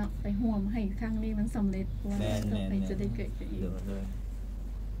ทุกคนเนาะไปร่วมให้ครั้งนี้มันสำเร็จว่าต่อไปจะได้เกิดขึ้นอีก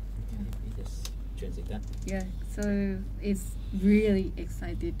Yeah, so it's really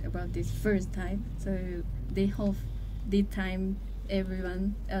excited about this first time. So they hope this time everyone,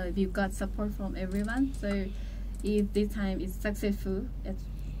 we got support from everyone. So if this time is successful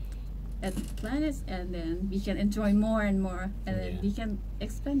at planets, and then we can enjoy more and more, and then we can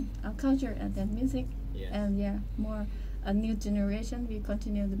expand our culture and then music, and more a new generation. We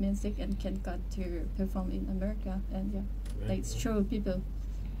continue the music and can got to perform in America, and like show people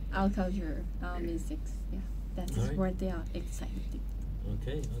our culture, our music. That's what they are excited.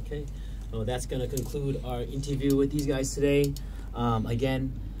 Okay. Well, that's going to conclude our interview with these guys today. Again,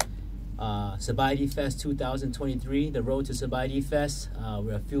 Sabaidee Fest 2023, the road to Sabaidee Fest.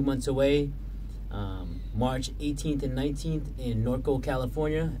 We're a few months away. March 18th and 19th in Norco,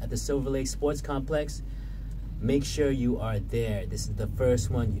 California at the Silver Lake Sports Complex. Make sure you are there. This is the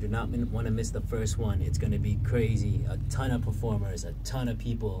first one. You do not want to miss the first one. It's going to be crazy. A ton of performers, a ton of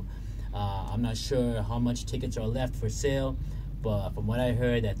people. I'm not sure how much tickets are left for sale, but from what I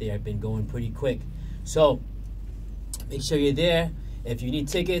heard, that they have been going pretty quick. So make sure you're there. If you need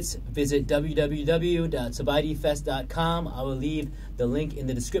tickets, visit www.sabaideefest.com. I will leave the link in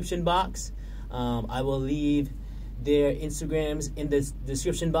the description box. I will leave their Instagrams in the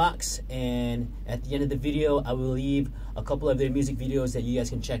description box, and at the end of the video I will leave a couple of their music videos that you guys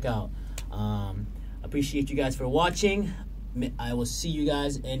can check out. Appreciate you guys for watching. I will see you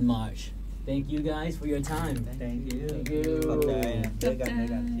guys in March. Thank you guys for your time. Thank you.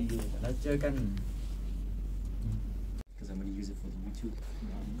 Let's check in. Because I'm going to use it for the YouTube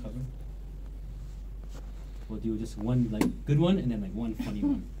cover. We'll do just one good one and then one funny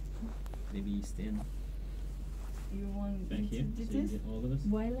one. Maybe you stand You want back here so you can get all of us?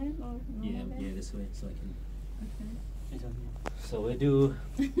 Violent or yeah, this way so I can. Okay. So we'll do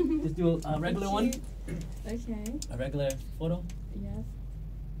just do a regular one. Okay. A regular photo. Yes.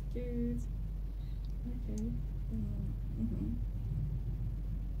 Good. Okay.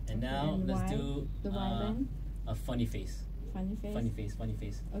 And now let's do a funny face. Funny face. Funny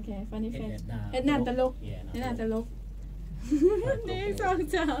face. Okay, funny face. เฮ็ดหน้าตลก หน้าตลก 1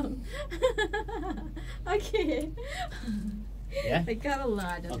 2 3 Okay. Yeah? I got a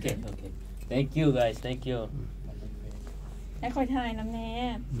lot of Okay. them. Thank you guys. Thank you. ให้คอยถ่ายน้ำแน่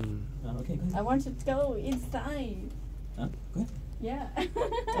Okay, go ahead. I want to go inside. Huh? Go ahead.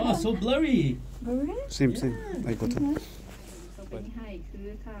 Yeah. Oh, so blurry. Blurry? Same. I got it. เป็นให้คือ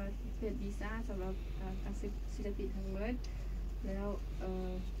ค่าเป็นวีซ่าสำหรับการศิลปินทั้งหมดแล้ว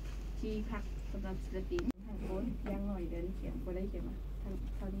ที่พักสำหรับศิลปินทั้งคนยังหน่อยเดินเขียนบ่ได้เขียนมา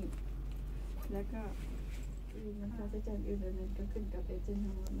เท่านี้แล้วก็มันค่าใช้จ่ายอื่นๆก็ขึ้นกับเอเจนต์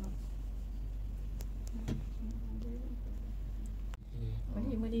ทั้งหมดเนาะวัน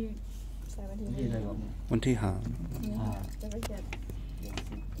ที่ใส่วันที่วันที่5จะไปเขียน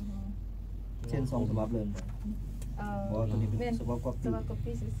เช่น2ฉบับเลยเพราะตัวนี้เป็นฉบับก๊อป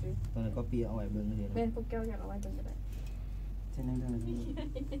ปี้ ซื่อๆตัวนั้นก๊อปปี้เอาไว้เบิ่งเลย เป็นพวกแก้วอยากเอาไว้เบิ่งก็ได้ เช่นนั้นแล้ว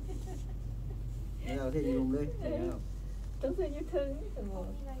เทยุงเลยต้องซื้อยูทึงแต่บ่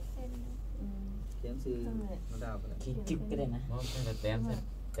เขียนซื้อมาดาวก็ได้ จิ๊บก็ได้นะ มองแต่แต้ม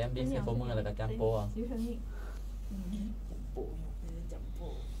ดีใส่ผมมือแล้วก็จำโปอ่ะ ยูทึงนี่จับ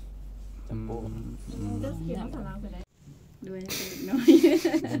โปจะเขียนภาษาลาวก็ได้ด้วยน้อย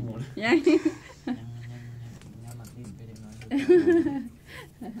ยังมักดิ้นไปเล็กน้อย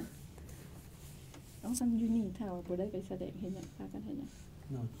เอาซังอยู่นี่ถ้าว่าบ่ได้ไปแสดงเฮ็ดหยังพากันเฮ็ดหยัง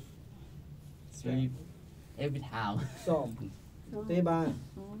It's very every time ซ้อมเตะบ้าน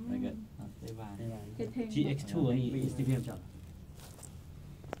like it ได้บ้าง เฮ็ดเพลง G2X นี่ Instagram จ้ะ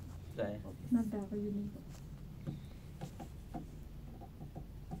ได้ นัดดาวก็อยู่นี่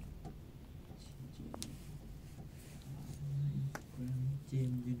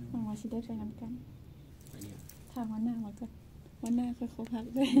หวังว่าสิได้ไปนำกันถามวันหน้ามาก่อนวันหน้าค่อยเขาพัก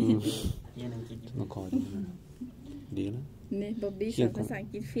ได้ มาขอดูนะดีนะ นี่บ๊อบบี้สอนภาษาอัง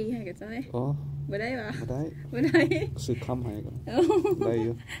กฤษฟรีให้กับเจ้าเลย อ๋อ บ่ได้ปะ บ่ได้ บ่ได้ ซื้อคำให้ก่อนได้อ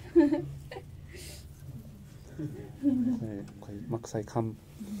ยู่ค่อยมักใส่คำ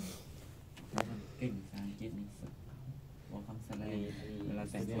เก่งภาษาอังกฤษนี่บอกคำสไลด์เวลา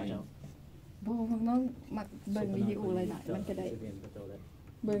แต่งตัว บ่พวกน้องมักเบิ่งวิดีโอหลายๆมันก็ได้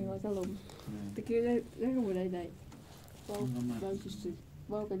เบิ่งว่าจะลมตะกี้ได้ก็บ่ได้เราสุด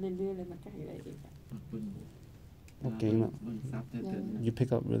ๆว่าไปเรื่อยๆเลยมันก็ให้ได้เอง Okay, no. You pick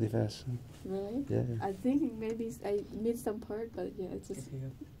up really fast. Really? Yeah. I think maybe I missed some part, but yeah, it's just.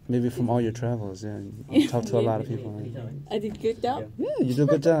 Maybe from all your travels, yeah. You talk to a lot of people. Right? I did good job. Yeah, you do a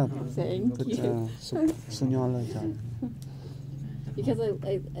good job. Thank Good you. job. Because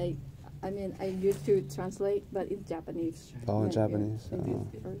I mean, I used to translate, but in Japanese. Oh, in like, Japanese. Yeah,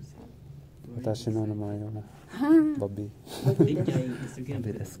 first. 私の名前はボビー。ติ๊กใจ Instagram ボビ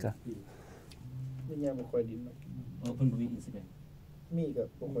ーですか。นี่ยังบ่ค่อยดิน เพิ่นบ่มี Instagram มีกับ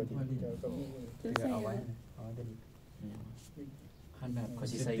บ่ค่อยดินก็มี Just say เอาไว้ that. เอาได้ดิ คันแบบ เขา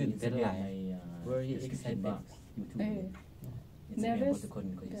สิใส่ Instagram ใน description box YouTube Instagram ทุกคน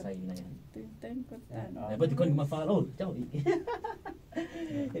เขาสิใส่ใน ตื่นเต้นกดดัน แต่ทุกคนมา follow เจ้าอีก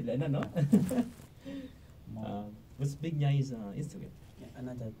เห็นแล้วนั่นเนาะ What's big guy's Instagram อัน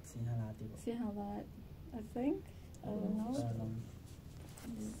น่าจะ4-5 ล้านติบ่ See how that? I think. I don't know.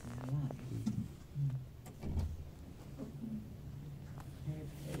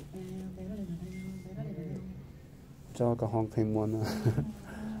 เจ้าก็ห้องเพลงมวนนะ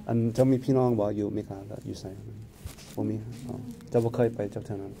อันเจ้ามีพี่น้องบ่อยู่อเมริกาแล้วอยู่ไสบ่มีอ๋อเจ้าบ่เคยไปจักเ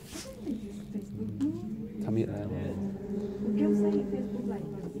ท่านั้นทำอีกแล้ว You say Facebook like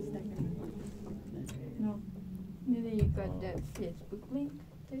on Instagram. No. Maybe you got the Facebook link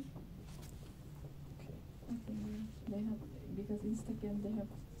too. Okay. They have because Instagram they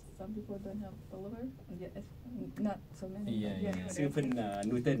have some people don't have followers. Not so many. ชื่อเพิ่น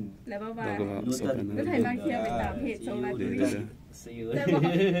นูเทน แล้วบ่ว่า นูเทน ก็ไทยบางเที่ยวไปตามเพจโซลาร์ See you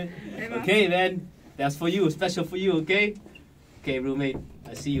Okay man that's for you special for you okay Okay roommate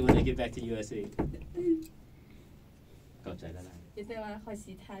I see you when I get back to USA ขอบใจแล้วล่ะ แต่ว่าคอย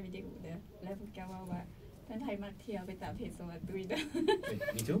สิถ่ายวิดีโอเด้อแล้วพวกแกว่าท่านไทยมักเที่ยวไปตามเพจโซลาร์ด้วยเด้อ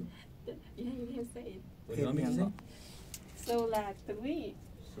Me too Yeah you can say it What do you want me to say โซลาร์เ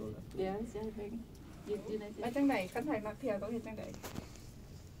ดี๋ยวจะให้เป็นอยู่ในมาจังได๋คันไทยมักเที่ยวต้องเฮ็ดจังได๋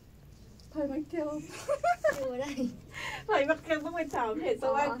ไทยมักเที่ยว ดูได้ ไทยมักเที่ยวต้องไปตามเพจโซ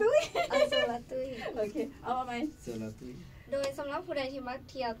ลาร์ เอาโซลาตุ้ย โอเคเอามาไหม โดยสำหรับผู้ใดที่มัก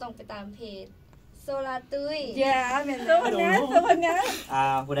เที่ยวต้องไปตามเพจโซลาตุ้ย อย่าแม่นโซลาร์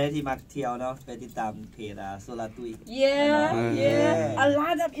ผู้ใดที่มักเที่ยวเนาะไปติดตามเพจโซลาตุย Yeah a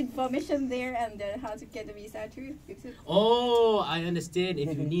lot of information there and then how to get the visa too Oh I understand if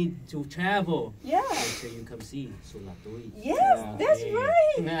you need to travel Yeah make sure you come see Solatui Yes that's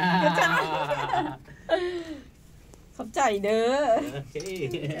right ขอบใจเด้อ Okay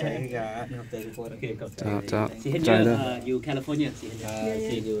ขอบใจทุกคน Okay ขอบใจ จ้า See you you California See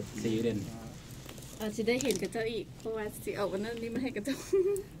you then จะได้เห็นกับเจ้าอีกเพราะว่าสิเอาวันนั้นนี่มาให้กับเจ้า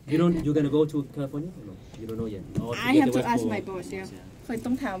You gonna go to California or no You don't know yet I have to ask my boss คอยต้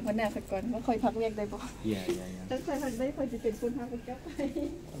องถามคนหน้าก่อนว่าคอยพักเรียกได้บ่ Yeah ถ้าคอยพักได้คอยจะเป็นคนพาคนกลับไป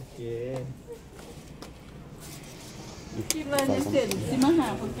โอเค คิดว่าจะเสร็จสิมาหา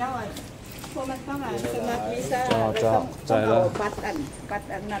คนเจ้าอ่ะพวกมันต้องหาสมัครวีซ่าแล้วต้องเอาบัตรอั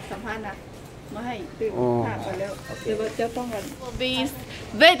นนัดสัมภาษณ์นะมาให้ตื่นถามกันแล้วเดี๋ยวจะต้องกัน Be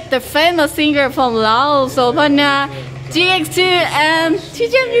with the famous singer from Laos Sophana G2X and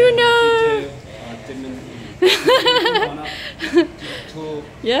Chijem you know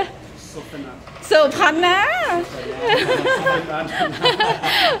Yeah Sophana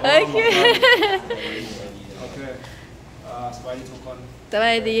Okay สบายดีทุกคน สบ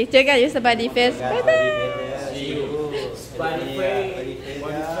ายดีเจอกันอยู่Sabaidee Fest บ๊ายบาย See you Sabaidee Fest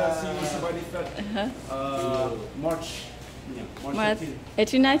Sabaidee Fest March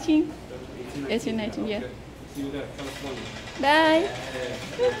 18-19 18-19 yeah See you there California Bye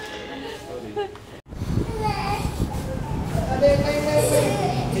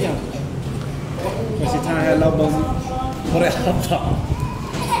ไปสิทายเราบ่ได้รับต่อ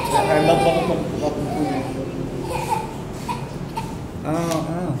Hai lấp không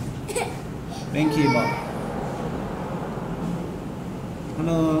bên kia bảo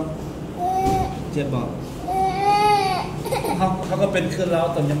hello chết bảoเขาก็เป็นขึ้นแล้ว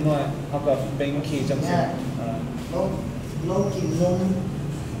แต่ยังน้อยเขาก็เป็นขี่จังสิน้องกินนม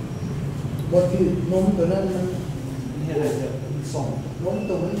บดคือนมตัวนั้นมันเห็นอะไรเยอะส่งนม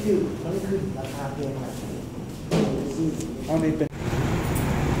ตัวนั้นคือมันขึ้นราคาเกินไปอันนี้เป็น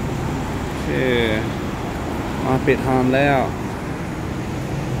โอเคมาปิดหามแล้ว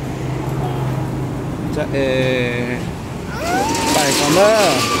จะไปก่อนเด้อ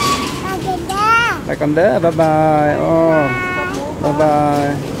ไปก่อนเด้อบ๊ายบายโอ้บ๊ายบาย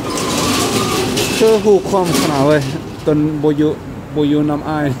คือหูความขนาดเว้ยตนโบยูน้ำ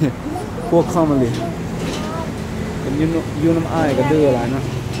อ้ายพวกเข้ามาเลยเป็นยูน้ำอ้ายก็ดื้ออะไรนะ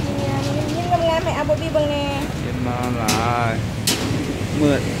ยิ่งทำงานไม่เอาบบีบังแน่เย็นมาหลายเ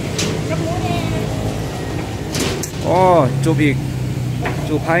มื่อโอ้จูบอีก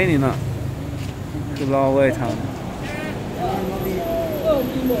จูบไพ่นี่เนาะคือรอเว้ยทำ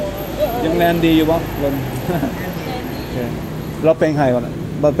ยังแลนดีอยู่ปะลมเราเป็นไฮวะเนี่ย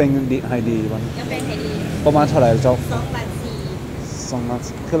เราเป็นดีไฮดีวะยังเป็นไฮดีประมาณเท่าไหร่เจ้า2 บาท 2 บาท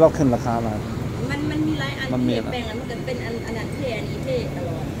คือเราขึ้นราคามามันมีหลายอันเปลี่ยนแปลงแล้วมันก็เป็นอันนั้นเท่อันนี้เท่ตล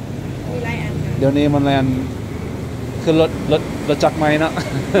อดมีหลายอันเดี๋ยวนี้มันแลนคือรถจักรไหมนะ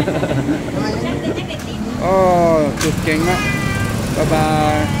โอ้จุดเก่งนะบ๊ายบา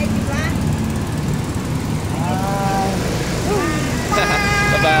ย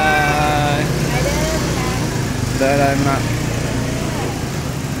บ๊ายบายได้มา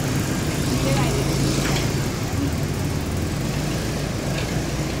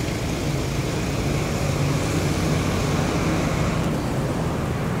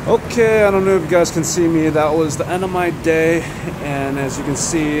Okay, I don't know if you guys can see me. That was the end of my day, and as you can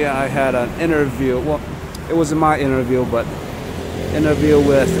see, I had an interview. Well, it wasn't my interview, but interview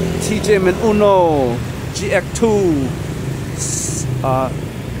with TJ Uno, G2X,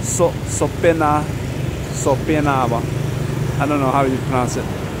 Sophana. I don't know how you pronounce it.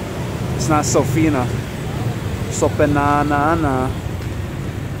 It's not Sophana. Sophana.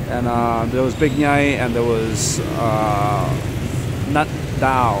 And there was Big Nyai, and there was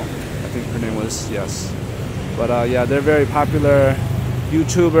Nutdao, I think her name was, yes. But yeah, they're very popular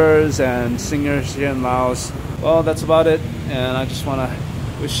YouTubers and singers here in Laos. Well, that's about it, and I just want to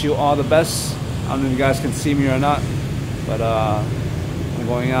wish you all the best. I don't know if you guys can see me or not, but I'm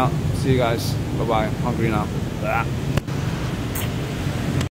going out. See you guys. Bye-bye. I'm hungry now. Blah.